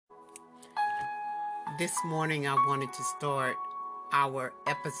This morning I wanted to start our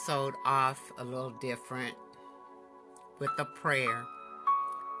episode off a little different with a prayer.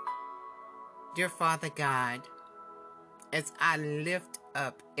 Dear Father God, as I lift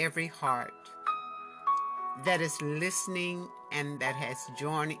up every heart that is listening and that has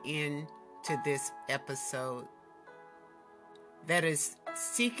joined in to this episode, that is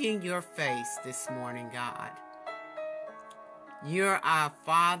seeking your face this morning, God. You're our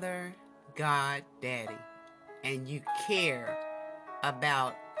Father, God, Daddy, and you care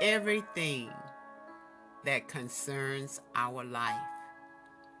about everything that concerns our life.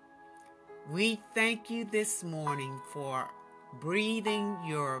 We thank you this morning for breathing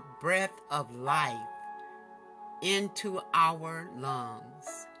your breath of life into our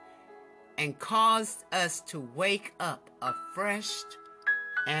lungs and caused us to wake up afreshed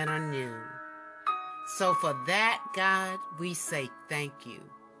and anew. So for that, God, we say thank you.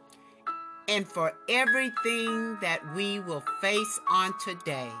 And for everything that we will face on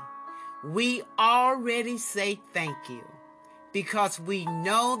today, we already say thank you because we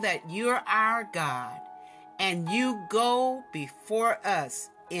know that you're our God and you go before us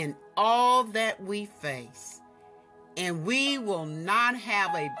in all that we face. And we will not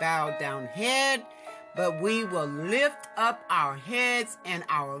have a bowed down head, but we will lift up our heads and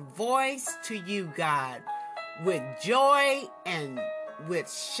our voice to you, God, with joy and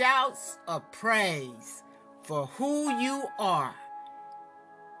with shouts of praise for who you are,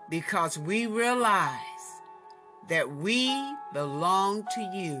 because we realize that we belong to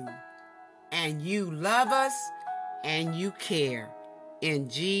you and you love us and you care. In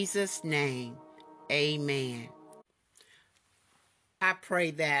Jesus' name, amen. I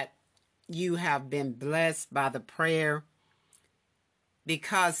pray that you have been blessed by the prayer,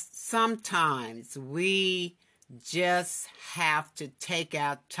 because sometimes we just have to take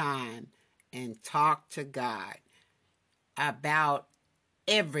out time and talk to God about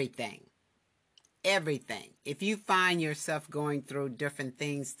everything. Everything. If you find yourself going through different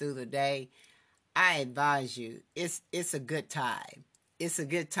things through the day, I advise you, it's a good time. It's a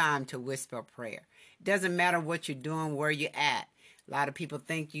good time to whisper a prayer. It doesn't matter what you're doing, where you're at. A lot of people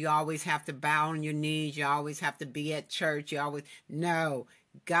think you always have to bow on your knees. You always have to be at church. No.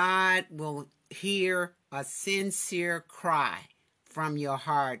 God will hear a sincere cry from your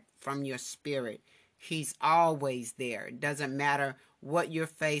heart, from your spirit. He's always there. It doesn't matter what you're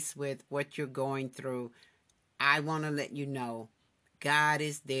faced with, what you're going through. I want to let you know God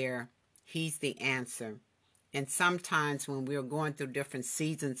is there. He's the answer. And sometimes when we're going through different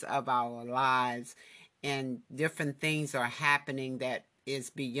seasons of our lives and different things are happening that is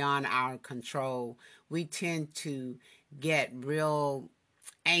beyond our control, we tend to get real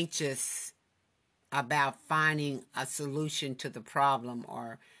anxious about finding a solution to the problem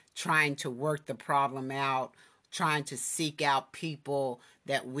or trying to work the problem out, trying to seek out people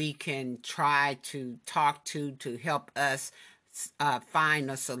that we can try to talk to help us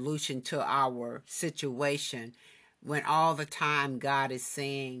find a solution to our situation, when all the time God is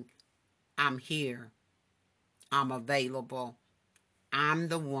saying, I'm here, I'm available, I'm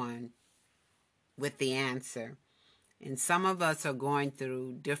the one with the answer. And some of us are going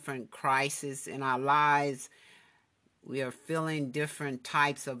through different crises in our lives. We are feeling different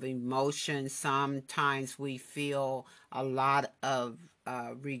types of emotions. Sometimes we feel a lot of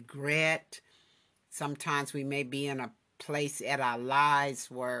regret. Sometimes we may be in a place at our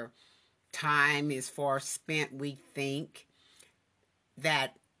lives where time is far spent. We think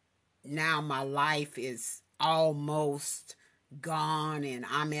that now my life is almost gone and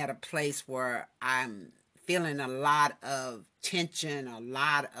I'm at a place where I'm feeling a lot of tension, a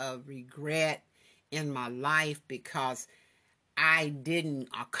lot of regret in my life because I didn't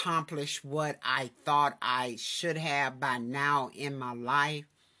accomplish what I thought I should have by now in my life.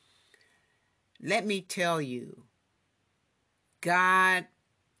 Let me tell you, God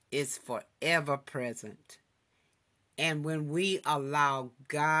is forever present. And when we allow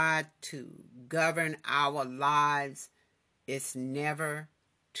God to govern our lives, it's never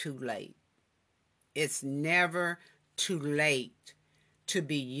too late. It's never too late to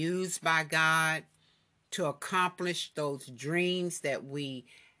be used by God to accomplish those dreams that we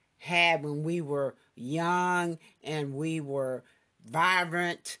had when we were young and we were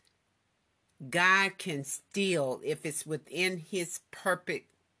vibrant. God can still, if it's within his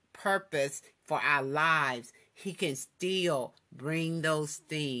perfect purpose for our lives, he can still bring those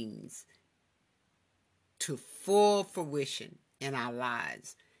things to full fruition in our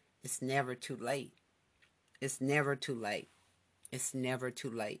lives. It's never too late. It's never too late. It's never too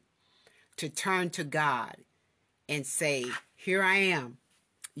late to turn to God and say, here I am.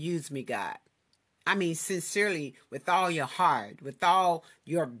 Use me, God. I mean, sincerely, with all your heart, with all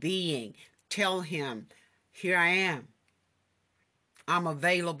your being, tell him, here I am. I'm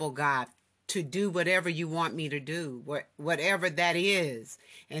available, God, to do whatever you want me to do, whatever that is.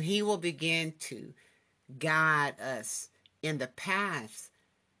 And he will begin to guide us in the paths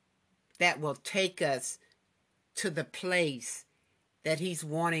that will take us to the place that he's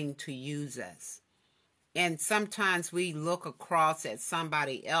wanting to use us. And sometimes we look across at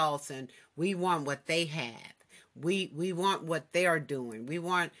somebody else and we want what they have. We want what they're doing. We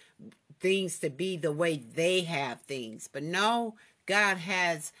want things to be the way they have things. But no, God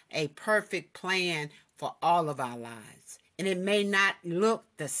has a perfect plan for all of our lives. And it may not look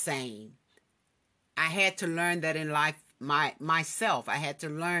the same. I had to learn that in life myself. I had to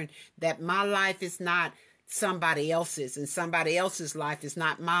learn that my life is not somebody else's and somebody else's life is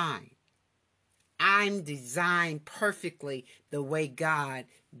not mine. I'm designed perfectly the way God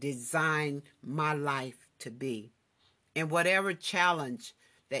designed my life to be. And whatever challenge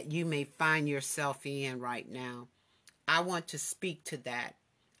that you may find yourself in right now, I want to speak to that.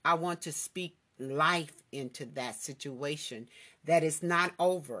 I want to speak life into that situation, that it's not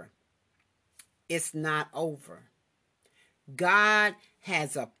over. It's not over. God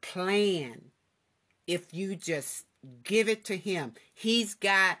has a plan if you just give it to him. He's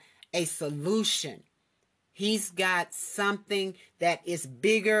got a solution. He's got something that is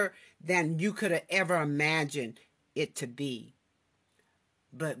bigger than you could have ever imagined it to be.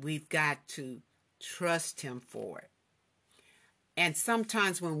 But we've got to trust him for it. And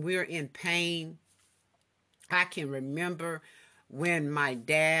sometimes when we're in pain, I can remember when my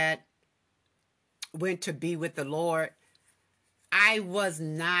dad went to be with the Lord. I was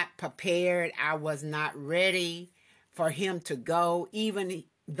not prepared. I was not ready for him to go, even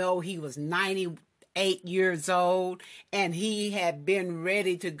though he was 98 years old and he had been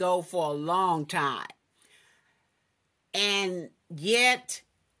ready to go for a long time. And yet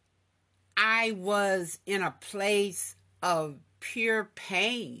I was in a place of pure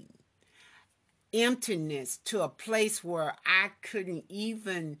pain, emptiness, to a place where I couldn't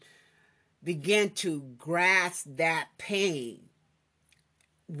even begin to grasp that pain,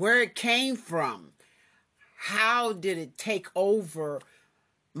 where it came from. How did it take over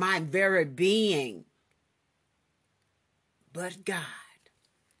my very being? But God.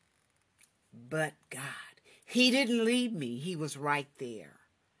 But God. He didn't leave me. He was right there.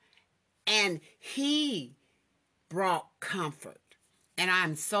 And he brought comfort. And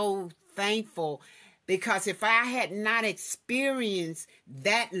I'm so thankful, because if I had not experienced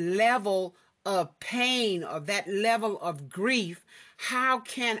that level of pain or that level of grief, how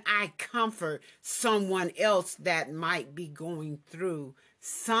can I comfort someone else that might be going through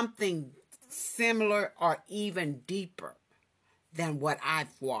something similar or even deeper than what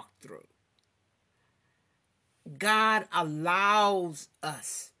I've walked through? God allows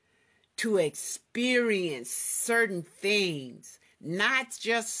us to experience certain things, not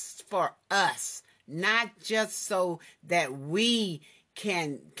just for us, not just so that we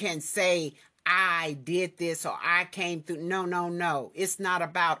can say, I did this or I came through. No. It's not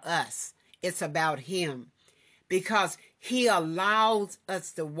about us. It's about him. Because he allows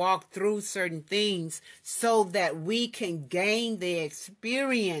us to walk through certain things so that we can gain the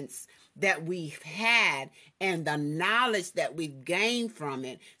experience that we've had and the knowledge that we've gained from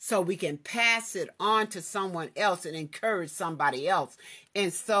it, so we can pass it on to someone else and encourage somebody else.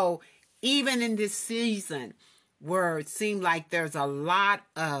 And so even in this season where it seems like there's a lot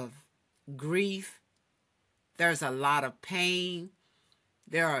of grief, there's a lot of pain,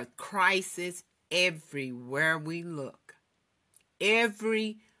 there are crises everywhere we look.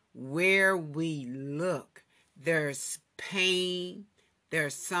 Everywhere we look, there's pain,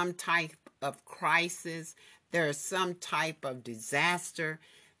 there's some type of crisis, there's some type of disaster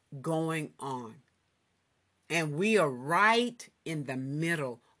going on. And we are right in the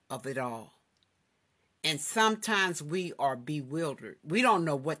middle of it all. And sometimes we are bewildered. We don't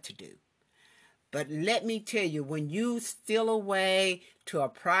know what to do. But let me tell you, when you steal away to a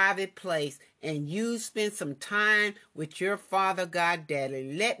private place and you spend some time with your Father God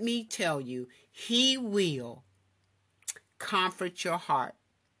Daddy, let me tell you, he will comfort your heart.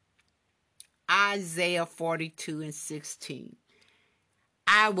 Isaiah 42:16.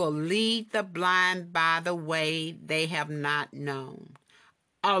 I will lead the blind by the way they have not known.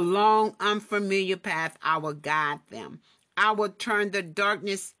 Along unfamiliar path I will guide them. I will turn the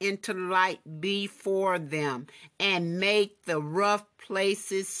darkness into light before them and make the rough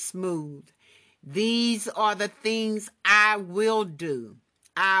places smooth. These are the things I will do.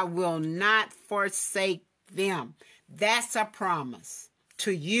 I will not forsake them. That's a promise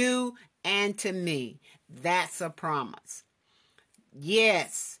to you and to me. That's a promise.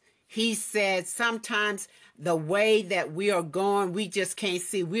 Yes, he said sometimes the way that we are going, we just can't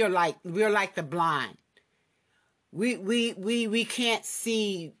see. We're like the blind. We can't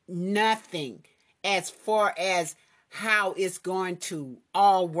see nothing as far as how it's going to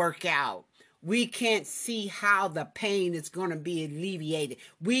all work out. We can't see how the pain is going to be alleviated.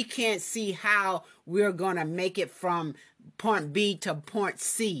 We can't see how we're going to make it from point B to point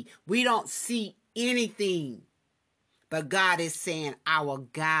C. We don't see anything. But God is saying, I will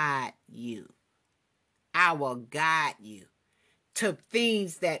guide you. I will guide you to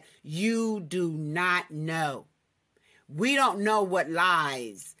things that you do not know. We don't know what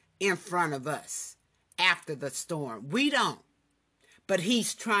lies in front of us after the storm. We don't. But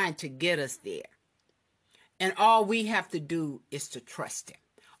he's trying to get us there. And all we have to do is to trust him.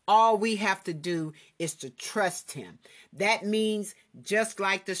 All we have to do is to trust him. That means, just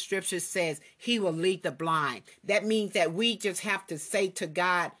like the scripture says, he will lead the blind. That means that we just have to say to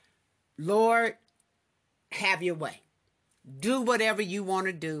God, Lord, have your way. Do whatever you want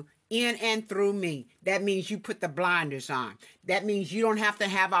to do in and through me. That means you put the blinders on. That means you don't have to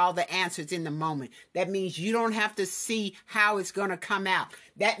have all the answers in the moment. That means you don't have to see how it's going to come out.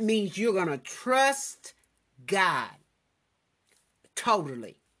 That means you're going to trust God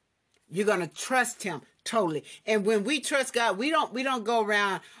totally. You're going to trust him totally. And when we trust God, we don't go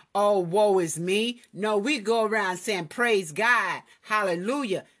around, oh, woe is me. No, we go around saying, praise God.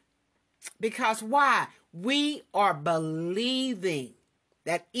 Hallelujah. Because why? We are believing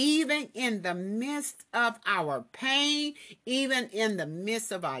that even in the midst of our pain, even in the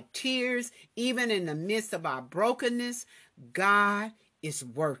midst of our tears, even in the midst of our brokenness, God is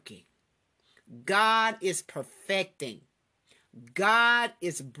working. God is perfecting. God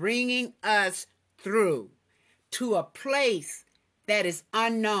is bringing us through to a place that is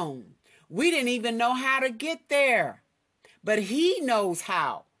unknown. We didn't even know how to get there, but he knows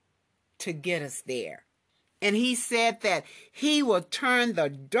how to get us there. And he said that he will turn the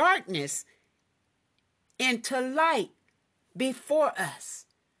darkness into light before us.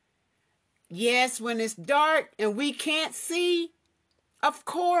 Yes, when it's dark and we can't see, of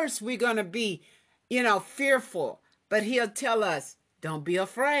course we're going to be, fearful. But he'll tell us, don't be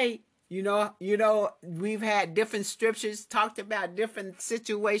afraid. We've had different scriptures talked about different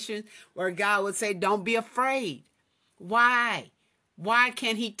situations where God would say, don't be afraid. Why? Why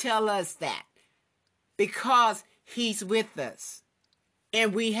can't he tell us that? Because he's with us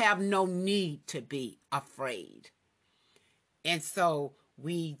and we have no need to be afraid. And so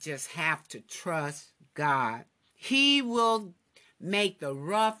we just have to trust God. He will make the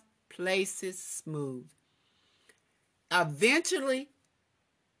rough places smooth. Eventually,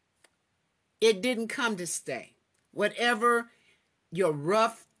 it didn't come to stay. Whatever your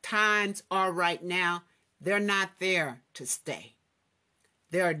rough times are right now, they're not there to stay.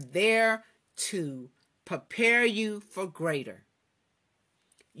 They're there to prepare you for greater.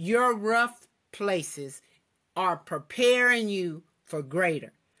 Your rough places are preparing you for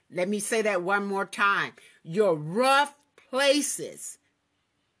greater. Let me say that one more time. Your rough places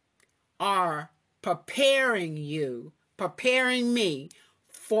are preparing me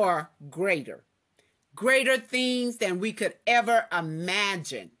for greater. Greater things than we could ever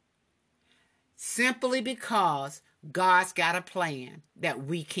imagine. Simply because God's got a plan that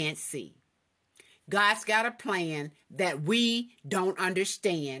we can't see. God's got a plan that we don't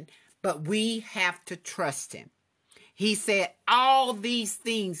understand, but we have to trust him. He said all these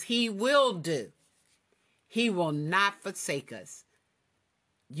things he will do. He will not forsake us.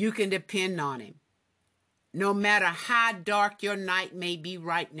 You can depend on him. No matter how dark your night may be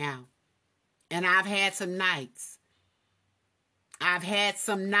right now. And I've had some nights.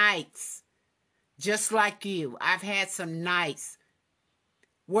 Just like you. I've had some nights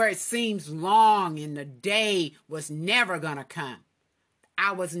where it seems long and the day was never going to come.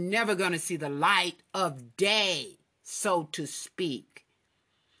 I was never going to see the light of day, so to speak,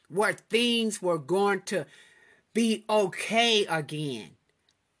 where things were going to be okay again.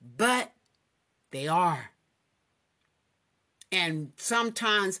 But they are. And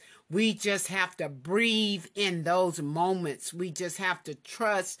sometimes we just have to breathe in those moments. We just have to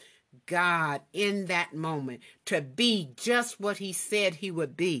trust God in that moment to be just what he said he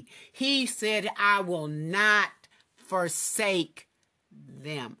would be. He said, I will not forsake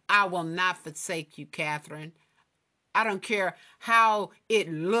them. I will not forsake you, Catherine. I don't care how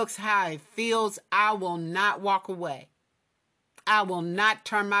it looks, how it feels. I will not walk away. I will not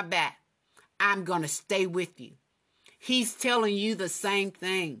turn my back. I'm going to stay with you. He's telling you the same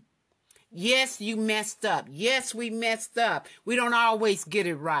thing. Yes, you messed up. Yes, we messed up. We don't always get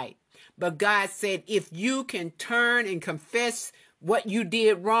it right. But God said, if you can turn and confess what you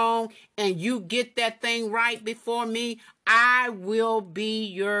did wrong and you get that thing right before me, I will be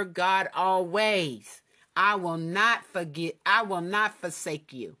your God always. I will not forget. I will not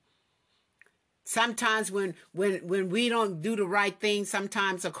forsake you. Sometimes when we don't do the right thing,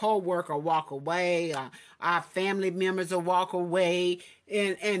 sometimes a co-worker walk away, our family members will walk away,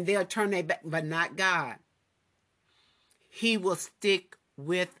 and they'll turn their back, but not God. He will stick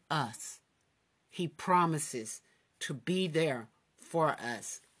with us. He promises to be there for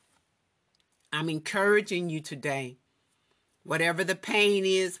us. I'm encouraging you today, whatever the pain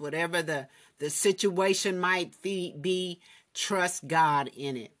is, whatever the situation might be, trust God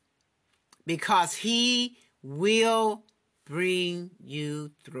in it, because He will bring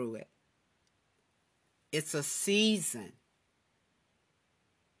you through it. It's a season.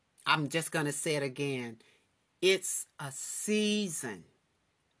 I'm just going to say it again. It's a season.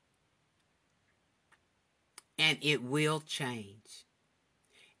 And it will change.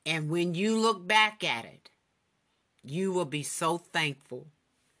 And when you look back at it, you will be so thankful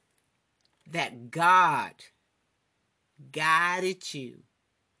that God guided you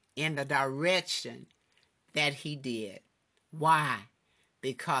in the direction that He did. Why?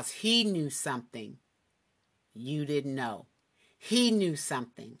 Because He knew something you didn't know. He knew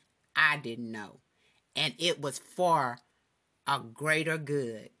something I didn't know. And it was for a greater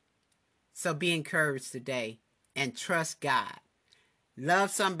good. So be encouraged today and trust God.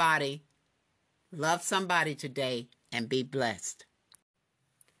 Love somebody today, and be blessed.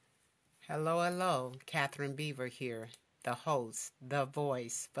 Hello. Catherine Beaver here, the host, the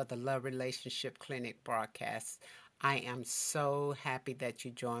voice for the Love Relationship Clinic broadcast. I am so happy that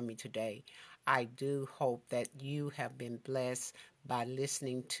you joined me today. I do hope that you have been blessed by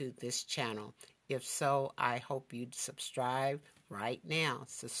listening to this channel. If so, I hope you'd subscribe right now.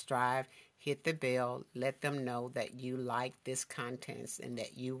 Subscribe, hit the bell, let them know that you like this content and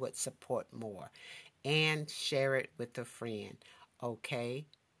that you would support more. And share it with a friend. Okay?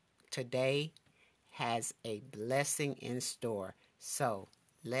 Today has a blessing in store. So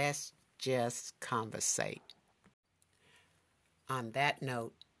let's just conversate. On that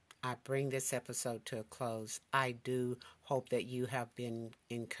note, I bring this episode to a close. I do hope that you have been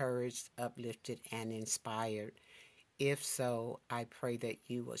encouraged, uplifted, and inspired. If so, I pray that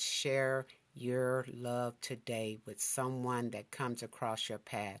you will share your love today with someone that comes across your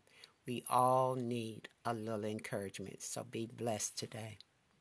path. We all need a little encouragement, so be blessed today.